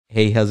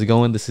Hey, how's it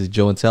going? This is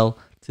Joe and Tell.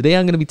 Today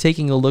I'm going to be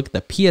taking a look at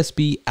the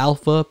PSB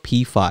Alpha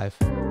P5.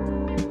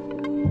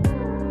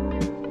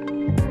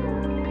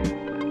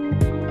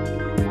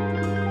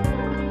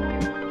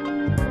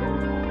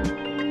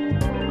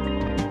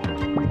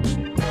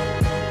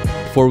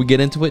 Before we get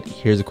into it,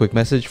 here's a quick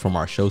message from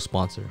our show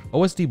sponsor.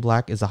 OSD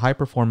Black is a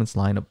high-performance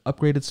line of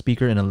upgraded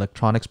speaker and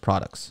electronics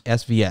products,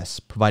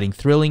 SVS, providing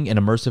thrilling and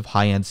immersive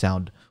high-end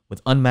sound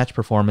with unmatched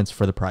performance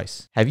for the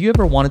price. Have you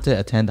ever wanted to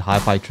attend a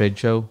hi-fi trade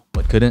show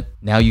but couldn't?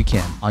 Now you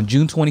can. On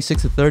June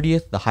 26th to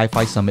 30th, the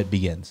Hi-Fi Summit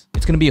begins.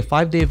 It's going to be a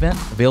 5-day event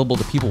available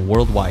to people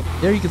worldwide.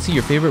 There you can see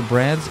your favorite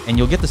brands and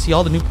you'll get to see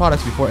all the new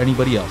products before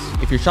anybody else.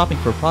 If you're shopping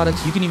for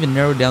products, you can even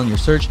narrow down your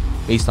search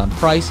based on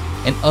price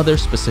and other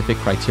specific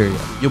criteria.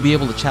 You'll be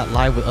able to chat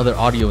live with other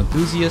audio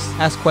enthusiasts,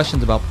 ask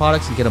questions about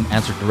products and get them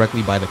answered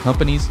directly by the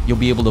companies. You'll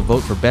be able to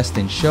vote for best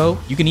in show.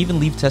 You can even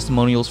leave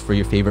testimonials for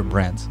your favorite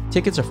brands.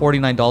 Tickets are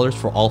 $49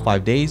 for all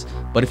 5 days,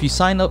 but if you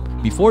sign up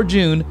before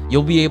June,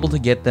 you'll be able to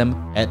get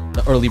them at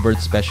the early bird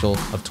special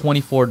of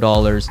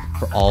 $24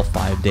 for all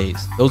 5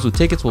 days. Those with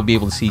tickets will be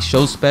able to see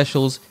show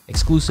specials,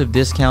 exclusive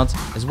discounts,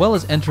 as well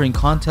as entering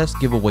contest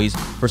giveaways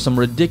for some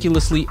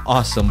ridiculously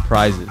awesome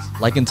prizes,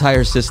 like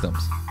entire systems.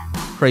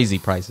 Crazy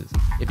prizes.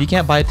 If you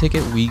can't buy a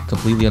ticket, we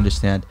completely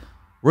understand.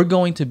 We're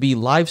going to be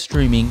live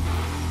streaming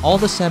all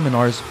the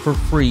seminars for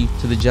free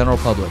to the general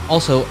public.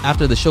 Also,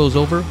 after the show is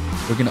over,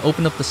 we're going to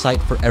open up the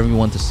site for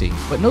everyone to see.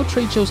 But no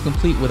trade show is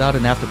complete without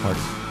an after party.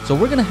 So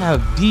we're going to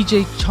have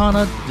DJ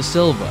Chana De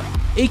Silva,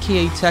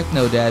 aka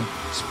Techno Dad,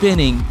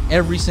 spinning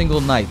every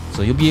single night.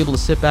 So you'll be able to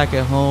sit back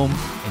at home,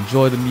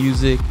 enjoy the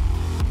music,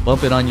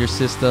 bump it on your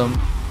system,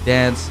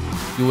 dance,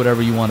 do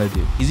whatever you want to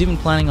do. He's even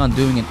planning on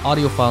doing an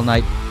audiophile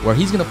night where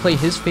he's going to play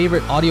his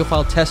favorite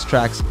audiophile test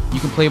tracks. You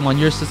can play them on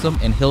your system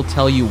and he'll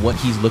tell you what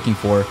he's looking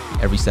for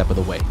every step of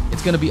the way.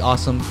 It's going to be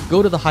awesome.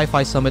 Go to the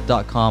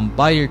HiFiSummit.com,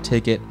 buy your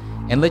ticket,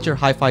 and let your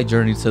hi-fi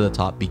journey to the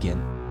top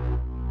begin.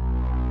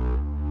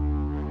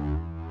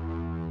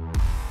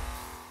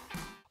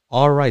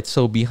 Alright,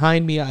 so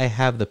behind me I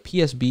have the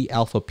PSB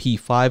Alpha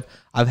P5.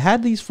 I've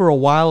had these for a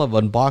while, I've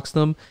unboxed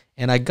them,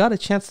 and I got a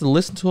chance to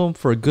listen to them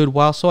for a good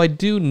while, so I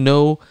do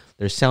know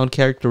their sound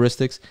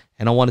characteristics,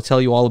 and I want to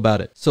tell you all about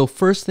it. So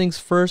first things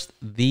first,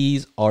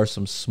 these are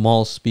some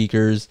small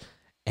speakers,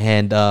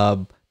 and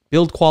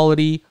build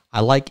quality,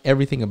 I like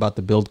everything about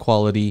the build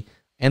quality,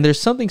 and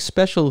there's something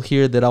special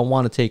here that I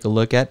want to take a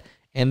look at,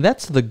 and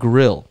that's the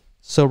grill.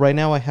 So right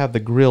now I have the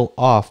grill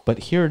off, but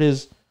here it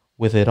is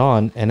with it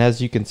on, and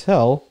as you can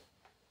tell,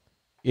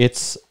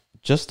 it's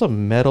just a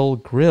metal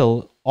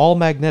grill, all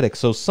magnetic.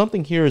 So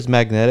something here is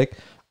magnetic.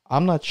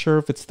 I'm not sure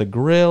if it's the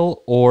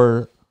grill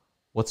or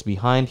what's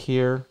behind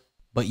here.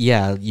 But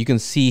yeah, you can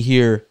see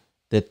here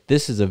that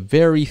this is a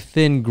very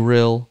thin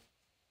grill.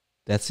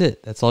 That's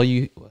it. That's all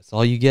you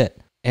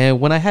get. And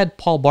when I had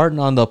Paul Barton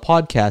on the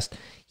podcast,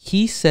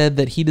 he said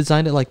that he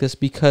designed it like this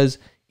because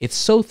it's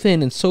so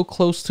thin and so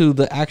close to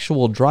the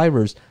actual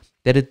drivers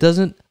that it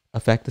doesn't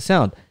affect the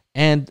sound.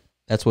 And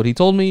that's what he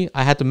told me.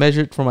 I had to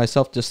measure it for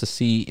myself just to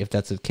see if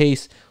that's the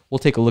case. We'll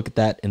take a look at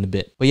that in a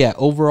bit. But yeah,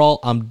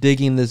 overall, I'm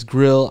digging this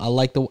grill.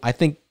 I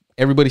think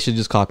everybody should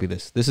just copy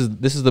this. This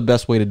is the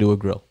best way to do a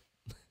grill.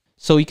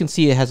 So you can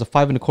see it has a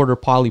 5 1/4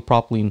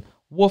 polypropylene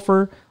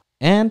woofer,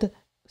 and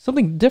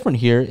something different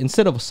here.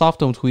 Instead of a soft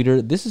dome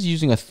tweeter, this is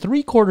using a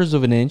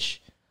 3/4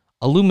 inch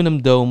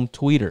aluminum dome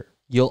tweeter.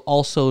 You'll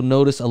also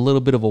notice a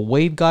little bit of a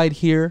waveguide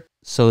here,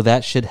 so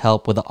that should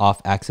help with the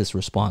off-axis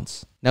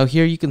response. Now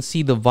here you can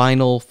see the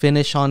vinyl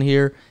finish on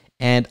here,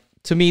 and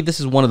to me this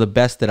is one of the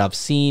best that I've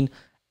seen,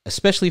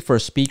 especially for a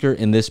speaker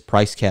in this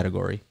price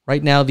category.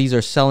 Right now these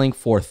are selling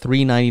for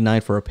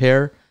 $3.99 for a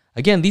pair.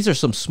 Again, these are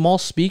some small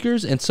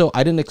speakers, and so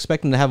I didn't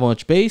expect them to have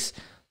much bass,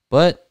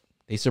 but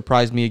they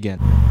surprised me again.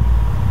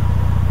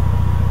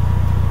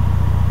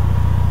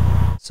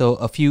 So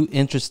a few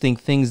interesting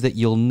things that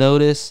you'll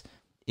notice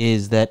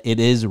is that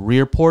it is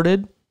rear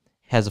ported,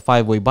 has a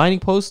 5-way binding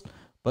post,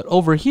 but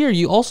over here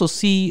you also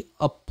see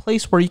a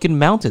place where you can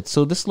mount it.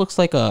 So this looks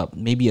like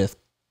maybe a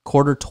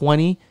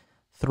 1/4-20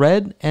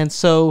 thread, and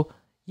so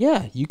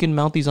yeah, you can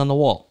mount these on the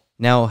wall.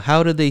 Now,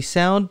 how do they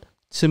sound?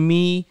 To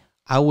me,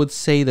 I would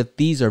say that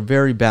these are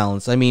very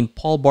balanced. I mean,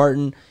 Paul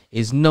Barton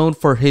is known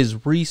for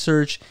his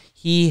research.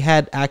 He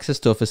had access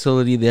to a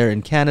facility there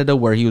in Canada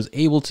where he was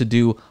able to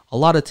do a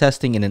lot of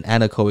testing in an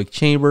anechoic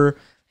chamber,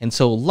 and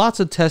so lots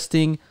of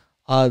testing.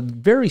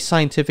 Very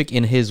scientific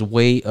in his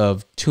way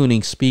of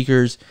tuning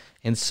speakers,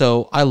 and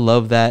so I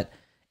love that.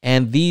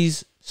 And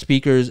these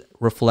speakers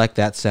reflect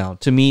that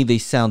sound. To me, they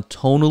sound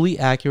tonally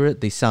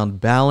accurate, they sound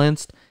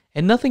balanced,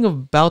 and nothing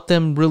about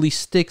them really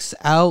sticks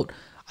out.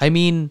 I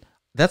mean,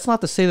 that's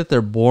not to say that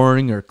they're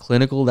boring or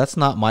clinical. That's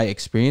not my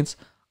experience.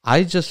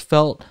 I just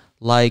felt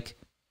like,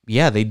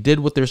 yeah, they did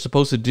what they're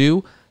supposed to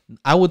do.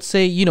 I would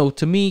say, you know,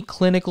 to me,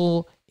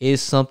 clinical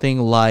is something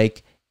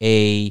like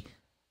a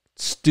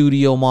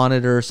studio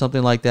monitor or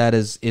something like that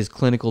is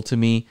clinical to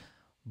me.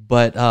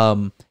 But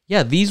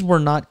yeah, these were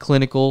not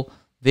clinical.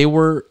 They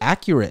were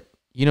accurate.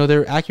 You know,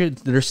 they're accurate.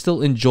 They're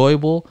still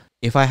enjoyable.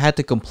 if I had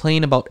to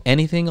complain about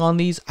anything on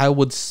these, I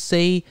would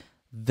say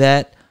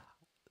that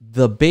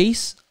the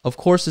bass, of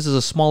course, this is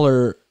a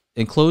smaller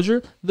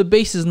enclosure. The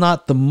bass is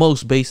not the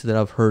most bass that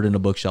I've heard in a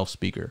bookshelf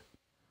speaker.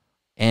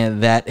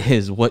 And that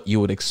is what you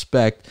would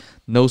expect.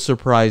 No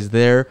surprise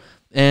there.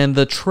 And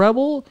the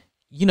treble,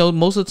 you know,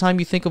 most of the time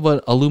you think of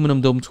an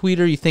aluminum dome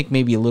tweeter, you think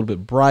maybe a little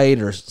bit bright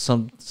or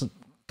some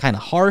kind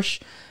of harsh,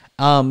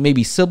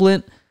 maybe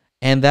sibilant.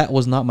 And that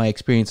was not my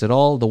experience at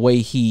all. The way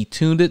he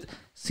tuned it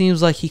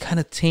seems like he kind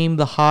of tamed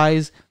the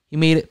highs. He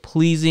made it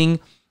pleasing.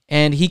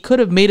 And he could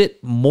have made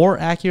it more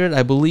accurate,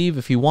 I believe,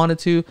 if he wanted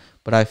to.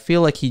 But I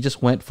feel like he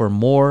just went for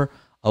more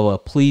of a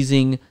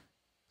pleasing,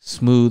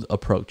 smooth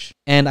approach.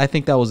 And I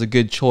think that was a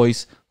good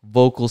choice.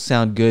 Vocals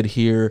sound good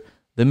here.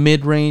 The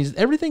mid-range,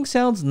 everything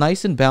sounds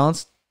nice and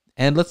balanced.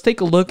 And let's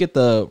take a look at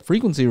the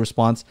frequency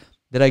response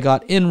that I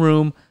got in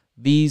room.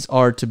 These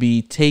are to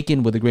be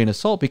taken with a grain of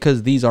salt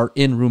because these are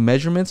in-room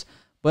measurements.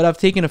 But I've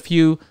taken a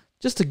few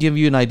just to give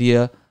you an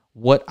idea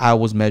what I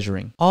was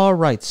measuring. All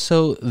right,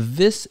 so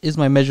this is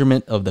my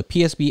measurement of the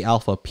PSB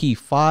Alpha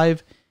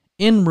P5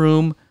 in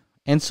room.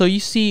 And so you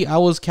see I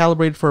was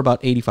calibrated for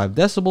about 85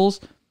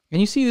 decibels. And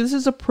you see this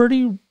is a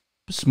pretty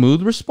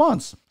smooth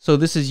response. So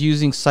this is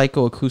using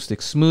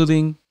psychoacoustic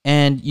smoothing.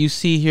 And you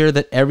see here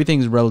that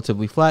everything's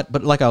relatively flat.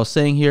 But like I was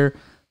saying here,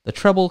 the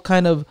treble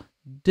kind of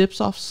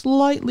dips off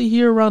slightly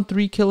here around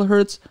 3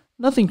 kilohertz.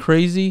 Nothing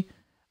crazy.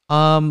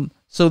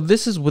 So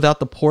this is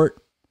without the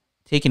port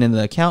taken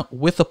into account.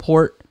 With the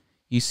port,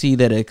 you see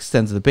that it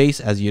extends the bass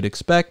as you'd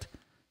expect.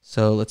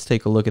 So let's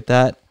take a look at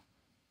that.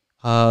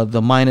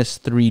 The minus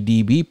 3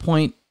 dB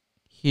point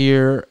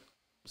here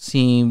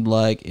seemed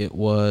like it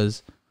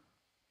was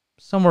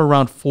somewhere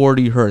around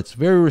 40 hertz.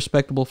 Very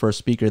respectable for a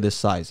speaker this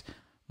size.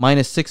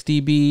 Minus 6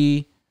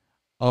 dB,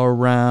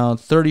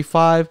 around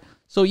 35.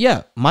 So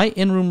yeah, my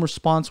in-room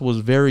response was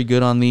very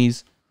good on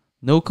these.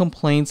 No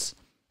complaints.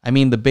 I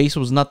mean, the bass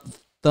was not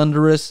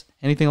thunderous,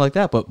 anything like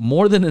that, but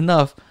more than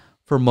enough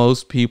for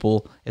most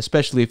people,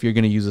 especially if you're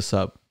going to use a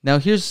sub. Now,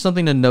 here's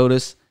something to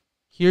notice.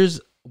 Here's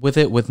with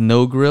it with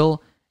no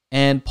grill.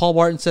 And Paul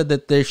Barton said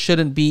that there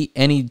shouldn't be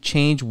any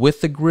change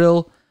with the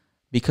grill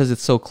because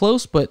it's so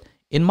close. But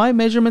in my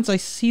measurements, I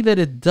see that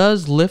it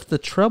does lift the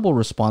treble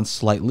response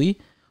slightly,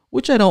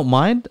 which I don't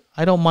mind.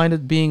 I don't mind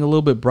it being a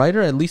little bit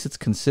brighter. At least it's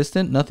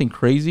consistent. Nothing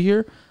crazy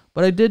here.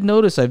 But I did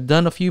notice I've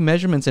done a few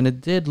measurements and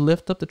it did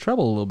lift up the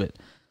treble a little bit.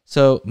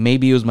 So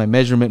maybe it was my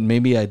measurement.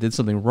 Maybe I did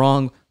something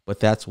wrong, but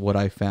that's what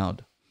I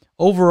found.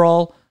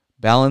 Overall,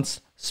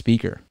 balanced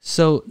speaker.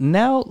 So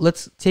now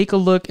let's take a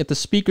look at the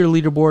speaker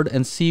leaderboard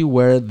and see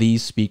where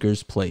these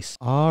speakers place.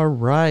 All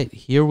right,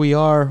 here we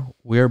are.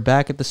 We're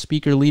back at the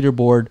speaker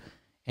leaderboard,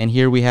 and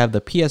here we have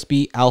the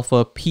PSB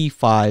Alpha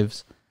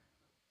P5s.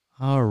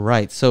 All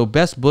right, so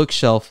best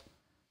bookshelf.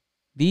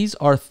 These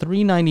are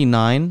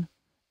 $3.99,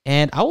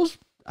 and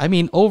I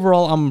mean,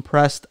 overall, I'm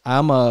impressed.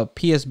 I'm a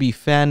PSB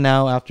fan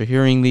now after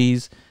hearing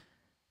these.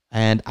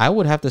 And I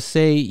would have to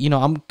say, you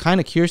know, I'm kind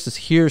of curious to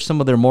hear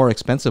some of their more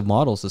expensive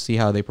models to see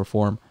how they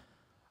perform.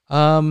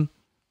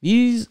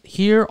 These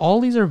here, all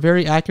these are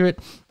very accurate.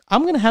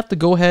 I'm going to have to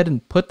go ahead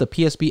and put the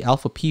PSB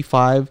Alpha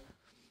P5.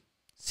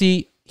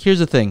 See, here's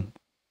the thing.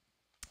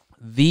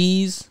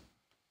 These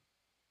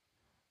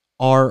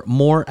are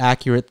more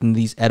accurate than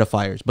these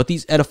edifiers. But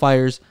these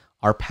edifiers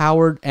are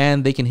powered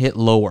and they can hit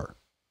lower.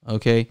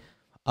 Okay.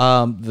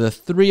 The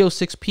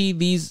 306p,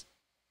 these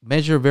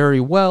measure very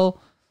well.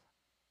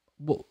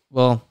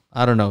 Well,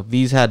 I don't know.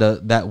 These had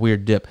that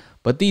weird dip,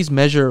 but these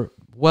measure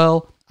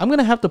well. I'm going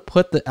to have to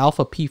put the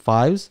Alpha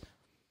P5s.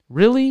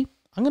 Really,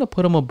 I'm going to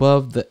put them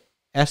above the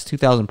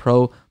S2000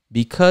 Pro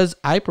because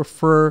I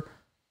prefer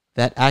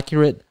that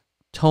accurate,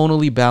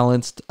 tonally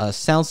balanced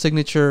sound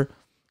signature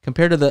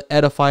compared to the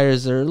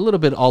edifiers. They're a little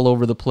bit all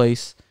over the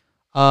place.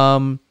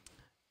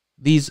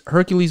 These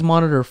Hercules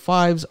Monitor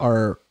 5s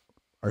are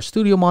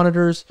studio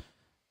monitors.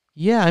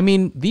 Yeah, I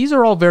mean, these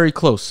are all very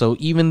close. So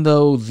even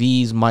though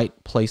these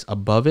might place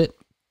above it,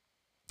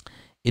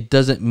 it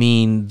doesn't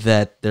mean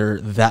that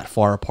they're that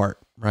far apart,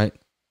 right?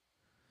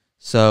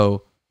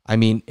 So, I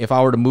mean, if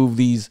I were to move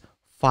these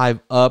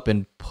 5 up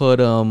and put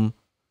them,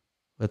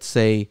 let's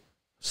say,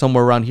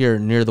 somewhere around here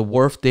near the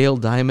Wharfdale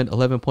Diamond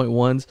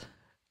 11.1s,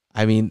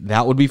 I mean,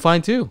 that would be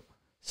fine too.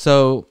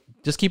 So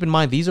just keep in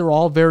mind, these are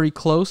all very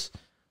close.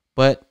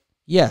 But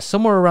yeah,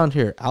 somewhere around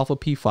here, Alpha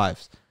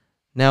P5s.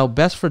 Now,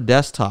 best for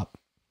desktop.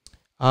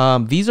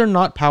 These are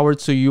not powered,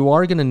 so you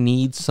are going to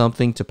need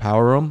something to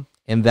power them,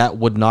 and that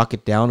would knock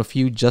it down a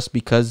few just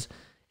because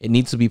it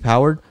needs to be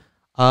powered.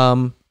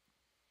 I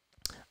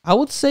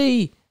would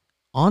say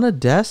on a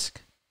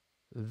desk,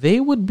 they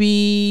would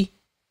be,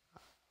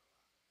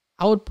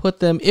 I would put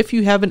them, if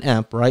you have an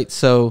amp, right?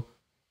 So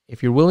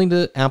if you're willing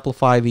to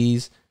amplify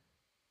these,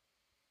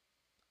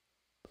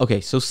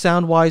 okay, so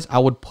sound-wise, I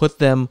would put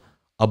them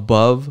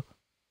above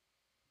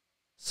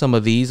some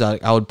of these.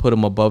 I would put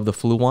them above the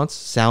Fluence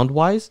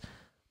sound-wise.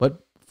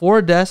 But for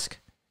a desk,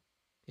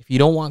 if you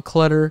don't want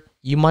clutter,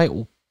 you might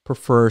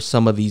prefer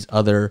some of these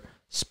other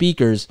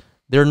speakers.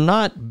 They're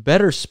not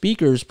better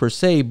speakers per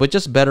se, but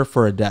just better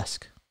for a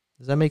desk.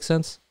 Does that make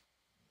sense?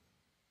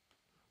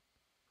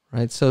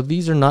 Right, so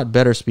these are not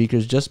better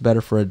speakers, just better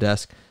for a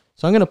desk.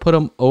 So I'm going to put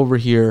them over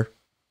here.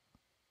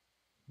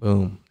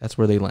 Boom, that's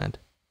where they land.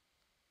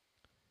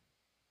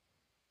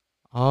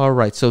 All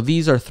right, so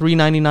these are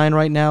 $399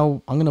 right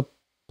now. I'm going to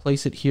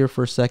place it here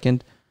for a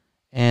second.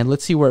 And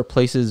let's see where it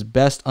places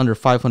best under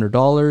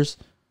 $500.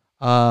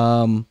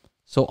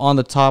 So on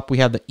the top, we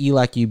have the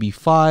ELAC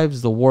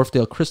UB5s, the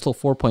Wharfdale Crystal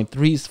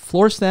 4.3s,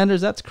 floor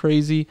standards. That's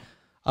crazy.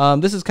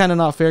 This is kind of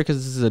not fair because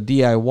this is a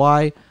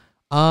DIY.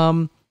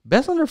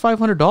 Best under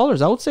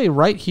 $500. I would say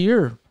right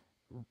here,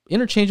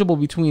 interchangeable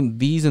between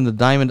these and the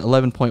Diamond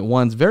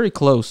 11.1s. Very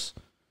close,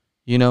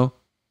 you know.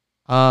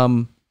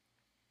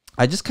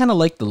 I just kind of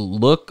like the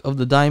look of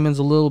the Diamonds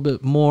a little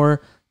bit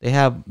more. They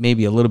have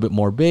maybe a little bit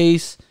more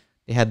bass.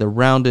 They had the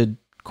rounded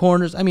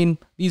corners. I mean,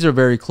 these are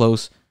very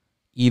close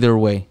either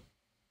way.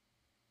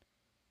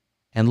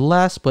 And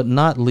last but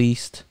not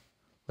least,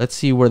 let's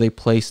see where they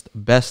placed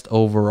best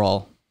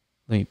overall.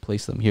 Let me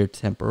place them here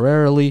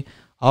temporarily.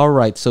 All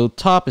right, so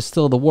top is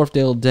still the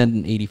Wharfdale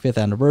Denton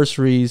 85th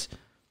anniversaries.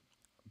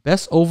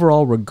 Best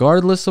overall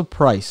regardless of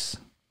price.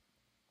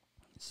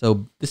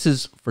 So this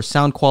is for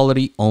sound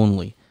quality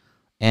only.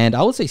 And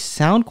I would say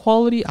sound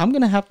quality, I'm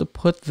going to have to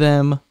put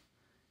them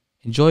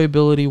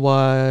enjoyability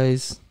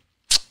wise.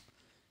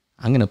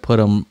 I'm going to put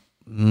them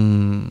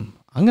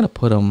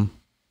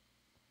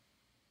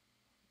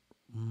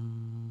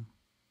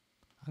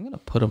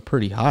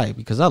pretty high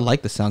because I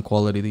like the sound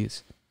quality of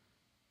these.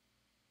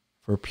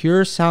 For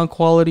pure sound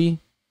quality,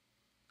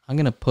 I'm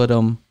going to put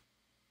them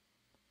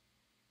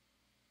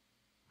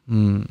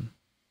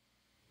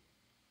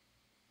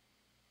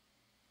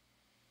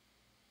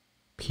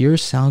pure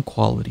sound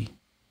quality.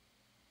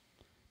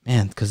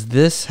 Man, because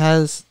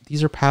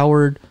these are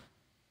powered.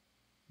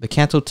 The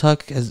Kanto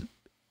Tuck has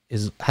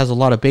a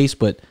lot of bass,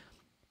 but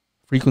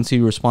frequency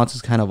response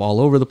is kind of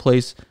all over the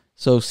place.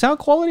 So sound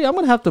quality, I'm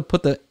going to have to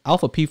put the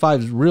Alpha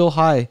P5s real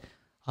high,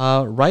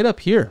 right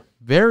up here.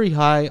 Very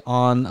high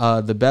on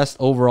the best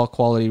overall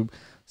quality.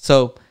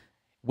 So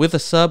with a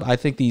sub, I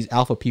think these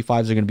Alpha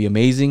P5s are going to be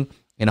amazing.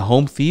 In a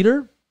home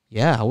theater,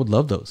 yeah, I would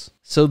love those.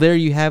 So there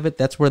you have it.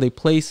 That's where they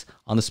place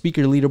on the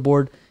speaker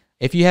leaderboard.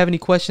 If you have any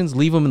questions,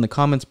 leave them in the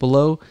comments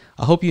below.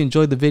 I hope you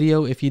enjoyed the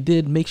video. If you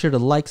did, make sure to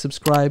like,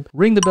 subscribe,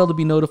 ring the bell to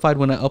be notified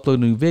when I upload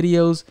new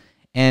videos.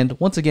 And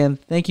once again,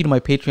 thank you to my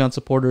Patreon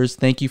supporters.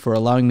 Thank you for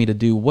allowing me to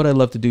do what I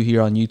love to do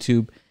here on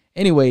YouTube.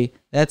 Anyway,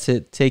 that's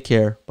it. Take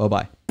care.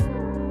 Bye-bye.